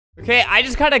Okay, I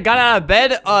just kind of got out of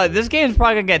bed. This game's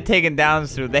probably gonna get taken down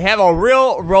soon. They have a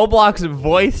real Roblox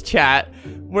voice chat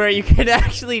where you can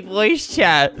actually voice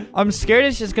chat. I'm scared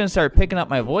it's just gonna start picking up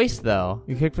my voice though.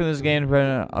 You kicked from this game,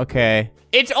 okay.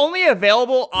 It's only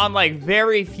available on like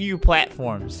very few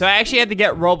platforms. So I actually had to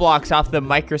get Roblox off the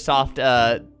Microsoft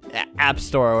App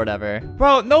Store or whatever.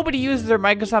 Bro, nobody uses their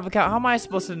Microsoft account. How am I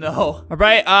supposed to know? All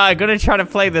right, gonna try to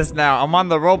play this now. I'm on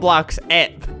the Roblox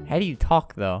app. How do you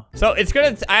talk though? So it's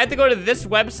gonna, I have to go to this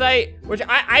website, which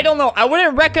I don't know. I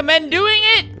wouldn't recommend doing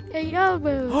it. Hey,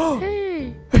 Elbow.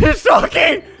 Hey. It's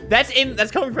talking.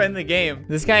 That's coming from in the game.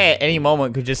 This guy at any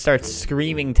moment could just start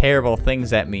screaming terrible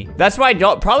things at me. That's why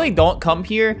I probably don't come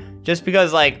here. Just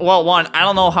because, like, well, one, I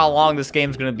don't know how long this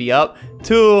game's gonna be up.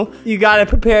 Two, you gotta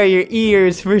prepare your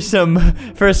ears for some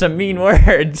mean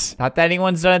words. Not that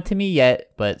anyone's done it to me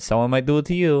yet, but someone might do it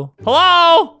to you.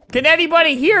 Hello? Can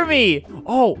anybody hear me?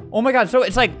 Oh my God. So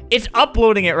it's like, it's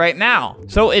uploading it right now.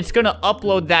 So it's gonna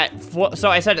upload that. So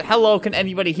I said, hello, can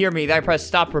anybody hear me? Then I pressed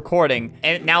stop recording.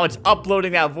 And now it's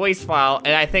uploading that voice file.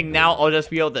 And I think now I'll just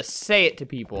be able to say it to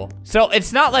people. So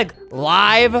it's not like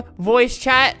live voice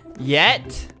chat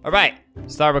yet. All right,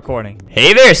 start recording.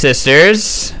 Hey there,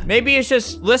 sisters. Maybe it's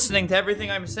just listening to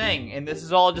everything I'm saying, and this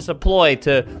is all just a ploy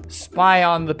to spy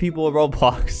on the people of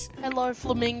Roblox. Hello,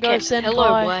 Flamingo.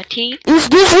 Hello, Watty. Is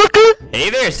this looking?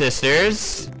 Hey there,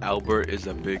 sisters. Albert is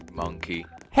a big monkey.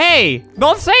 Hey,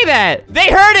 don't say that. They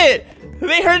heard it.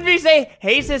 They heard me say,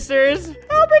 hey, sisters.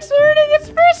 Albert's learning his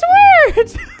first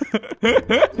words.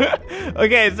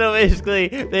 Okay, so basically,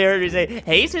 they heard me say,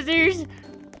 hey, sisters.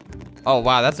 Oh,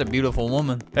 wow, that's a beautiful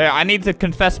woman. Hey, I need to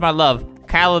confess my love.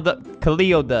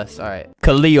 Cleodus, all right.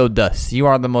 Cleodus, you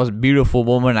are the most beautiful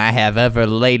woman I have ever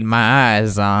laid my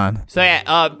eyes on. So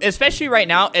yeah, especially right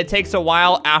now, it takes a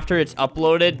while after it's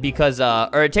uploaded because,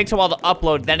 or it takes a while to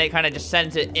upload, then it kind of just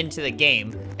sends it into the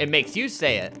game. It makes you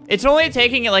say it. It's only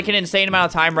taking like an insane amount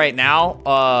of time right now.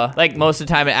 Like most of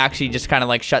the time it actually just kind of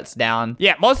like shuts down.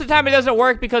 Yeah, most of the time it doesn't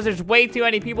work because there's way too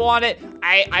many people on it.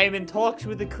 I'm in talks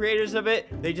with the creators of it.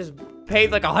 They just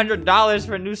paid like $100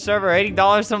 for a new server,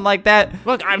 $80, something like that.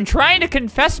 Look, I'm trying to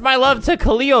confess my love to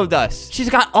Cleodus. She's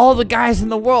got all the guys in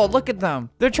the world. Look at them.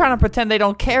 They're trying to pretend they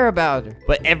don't care about her.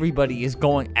 But everybody is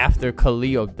going after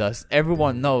Cleodus.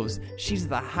 Everyone knows she's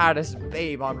the hottest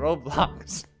babe on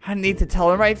Roblox. I need to tell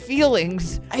her my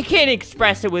feelings. I can't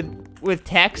express it with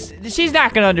text. She's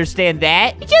not gonna understand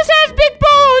that. He just has big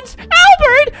bones.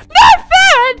 Albert, not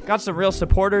fat. Got some real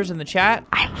supporters in the chat.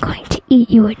 I'm going to eat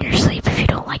you in your sleep if you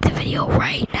don't like the video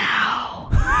right now.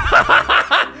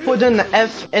 Put an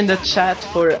F in the chat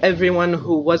for everyone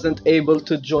who wasn't able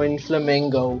to join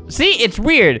Flamingo. See, it's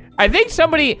weird. I think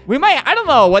somebody, I don't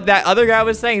know what that other guy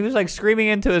was saying. He was like screaming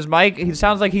into his mic. He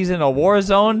sounds like he's in a war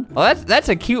zone. Oh, that's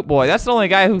a cute boy. That's the only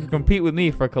guy who can compete with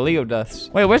me for Cleodus.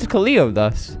 Wait, where's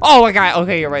Cleodus? Oh, my God.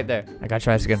 Okay, you're right there. I gotta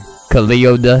try this again.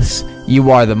 Cleodus,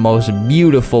 you are the most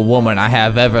beautiful woman I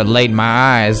have ever laid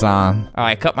my eyes on. All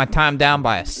right, cut my time down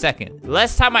by a second. The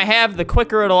less time I have, the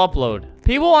quicker it'll upload.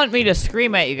 People want me to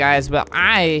scream at you guys, but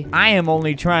I am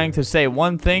only trying to say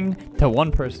one thing to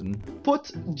one person. Put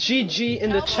GG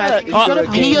in the chat.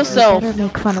 Be yourself.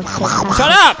 Make fun of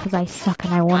Shut up! Because I suck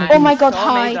and I want to. Oh my God!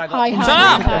 Hi. Shut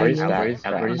up! Oh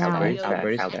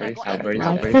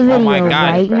my God!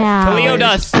 Right now.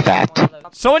 Cleodus! Fat.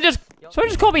 Someone just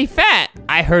called me fat.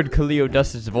 I heard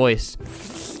Cleodus's voice.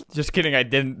 Just kidding, I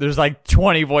didn't. There's like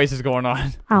 20 voices going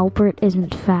on. Albert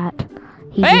isn't fat.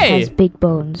 He just has big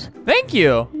bones. Thank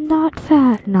you. Not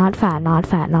fat, not fat, not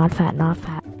fat, not fat, not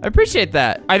fat. I appreciate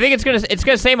that. I think it's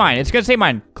gonna say mine. It's gonna say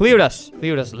mine. Cleodus,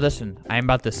 listen. I'm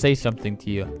about to say something to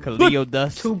you.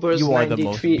 Cleodus, you are the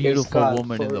most beautiful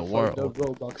woman in the world.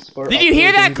 Did you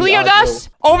hear that, Cleodus?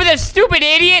 Over this stupid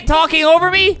idiot talking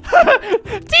over me?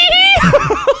 Teehee!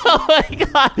 Oh my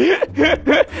God.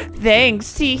 Thanks,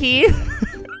 Teehee.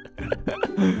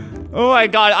 Oh my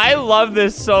God, I love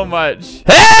this so much.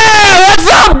 Hey, what's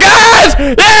up, guys?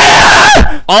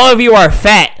 Yeah! All of you are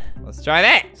fat. Let's try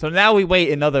that. So now we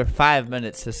wait another 5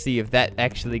 minutes to see if that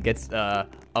actually gets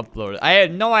uploaded. I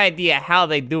had no idea how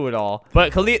they do it all.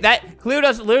 But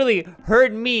Cleodus literally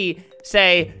heard me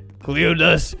say,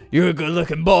 Cleodus, you're a good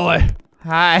looking boy.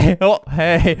 Hi. Oh,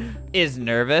 hey. Is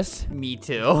nervous. Me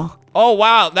too. Oh,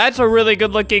 wow. That's a really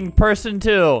good looking person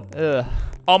too. Ugh.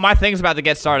 Oh, my thing's about to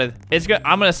get started.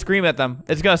 I'm gonna scream at them.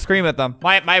 It's gonna scream at them.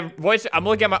 My voice, I'm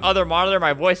looking at my other monitor.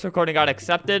 My voice recording got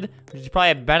accepted, which is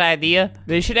probably a bad idea.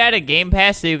 They should add a game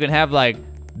pass so you can have like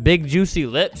big juicy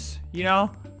lips, you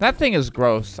know? That thing is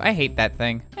gross. I hate that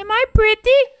thing. Am I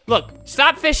pretty? Look,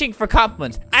 stop fishing for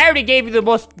compliments. I already gave you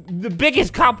the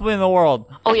biggest compliment in the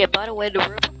world. Oh yeah, by the way,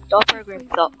 the doppelganger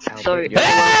sucks. So. Hey,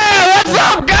 what's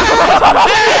up,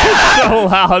 guys? It's so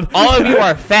loud. All of you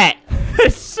are fat.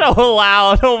 It's so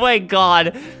loud. Oh my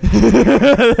god.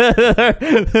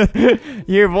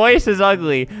 Your voice is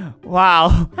ugly.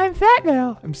 Wow. I'm fat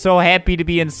now. I'm so happy to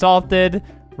be insulted.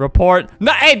 Report.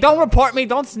 No, hey, don't report me.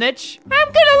 Don't snitch. I'm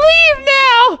gonna leave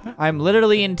now. I'm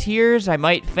literally in tears. I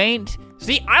might faint.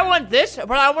 See, I want this,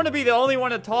 but I want to be the only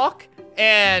one to talk.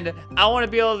 And I want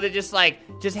to be able to just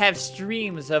have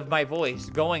streams of my voice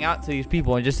going out to these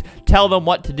people and just tell them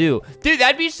what to do. Dude,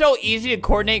 that'd be so easy to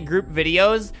coordinate group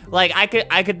videos. Like,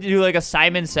 I could do like a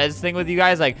Simon Says thing with you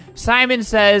guys. Like, Simon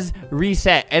Says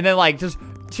reset. And then like just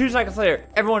 2 seconds later,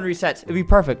 everyone resets. It'd be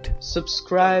perfect.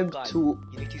 Subscribe to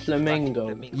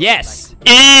Flamingo. Yes.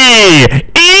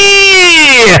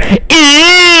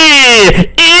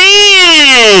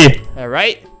 All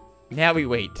right. Now we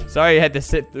wait. Sorry I had to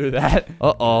sit through that.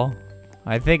 Uh-oh.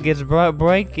 I think it's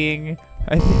breaking.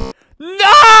 No!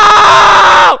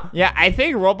 Yeah, I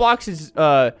think Roblox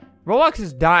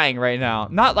is dying right now.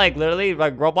 Not like literally,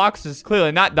 like Roblox is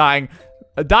clearly not dying.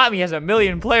 Adopt Me has 1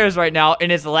 million players right now,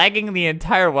 and it's lagging the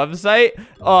entire website.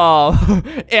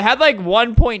 It had like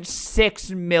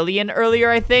 1.6 million earlier,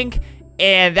 I think,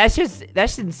 and that's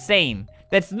insane.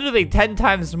 That's literally 10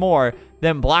 times more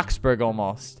than Bloxburg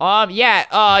almost.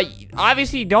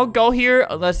 Obviously don't go here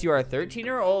unless you are 13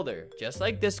 or older, just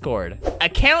like Discord.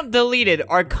 Account deleted.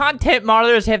 Our content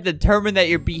monitors have determined that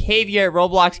your behavior at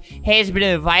Roblox has been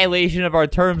in violation of our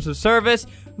terms of service.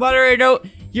 Moderator note,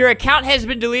 your account has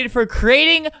been deleted for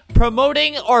creating,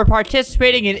 promoting, or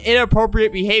participating in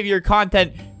inappropriate behavior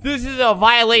content. This is a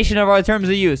violation of our terms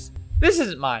of use. This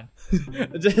isn't mine.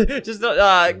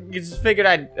 just figured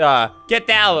I'd get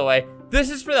that out of the way. This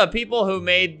is for the people who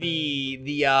made the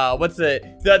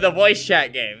voice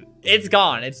chat game. It's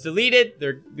gone. It's deleted.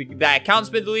 That account's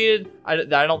been deleted. I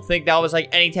don't think that was like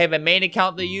any type of main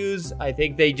account they use. I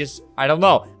think they just, I don't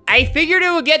know. I figured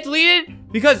it would get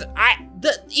deleted because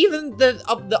even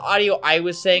the audio I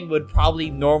was saying would probably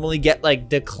normally get like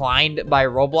declined by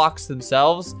Roblox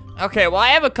themselves. Okay, well I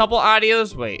have a couple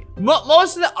audios. Wait,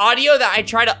 most of the audio that I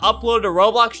try to upload to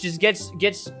Roblox just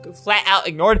gets flat out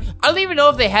ignored. I don't even know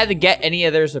if they had to get any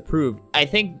of theirs approved. I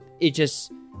think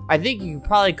you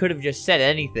probably could have just said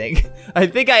anything. I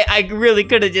think I really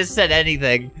could have just said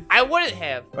anything. I wouldn't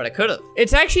have, but I could have.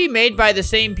 It's actually made by the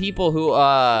same people who,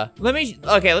 let me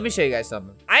show you guys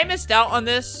something. I missed out on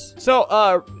this.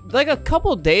 So, like a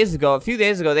few days ago,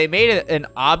 they made an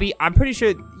obby. I'm pretty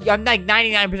sure, I'm like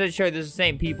 99% sure this is the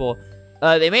same people.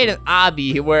 They made an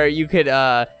obby where you could,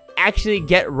 actually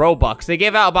get Robux. They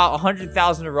gave out about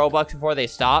 100,000 Robux before they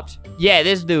stopped. Yeah,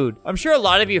 this dude. I'm sure a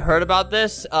lot of you heard about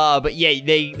this, but yeah,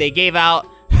 they gave out,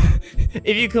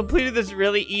 if you completed this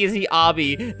really easy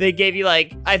obby, they gave you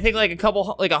like, I think like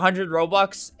 100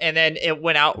 Robux, and then it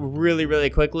went out really, really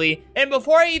quickly. And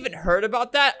before I even heard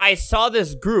about that, I saw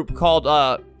this group called,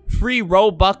 Free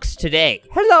Robux Today.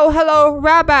 Hello,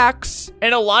 Rabax.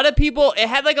 And a lot of people, it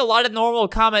had like a lot of normal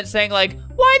comments saying like,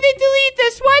 why'd they delete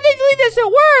this? Why'd they delete this? It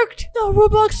worked. No,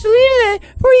 Roblox deleted it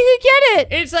before you could get it.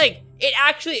 And it's like,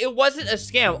 it wasn't a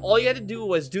scam. All you had to do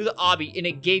was do the obby and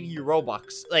it gave you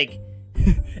Robux. Like,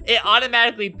 it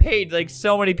automatically paid like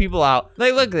so many people out.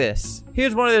 Like, look at this.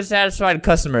 Here's one of the satisfied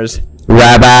customers.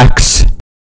 Rabax.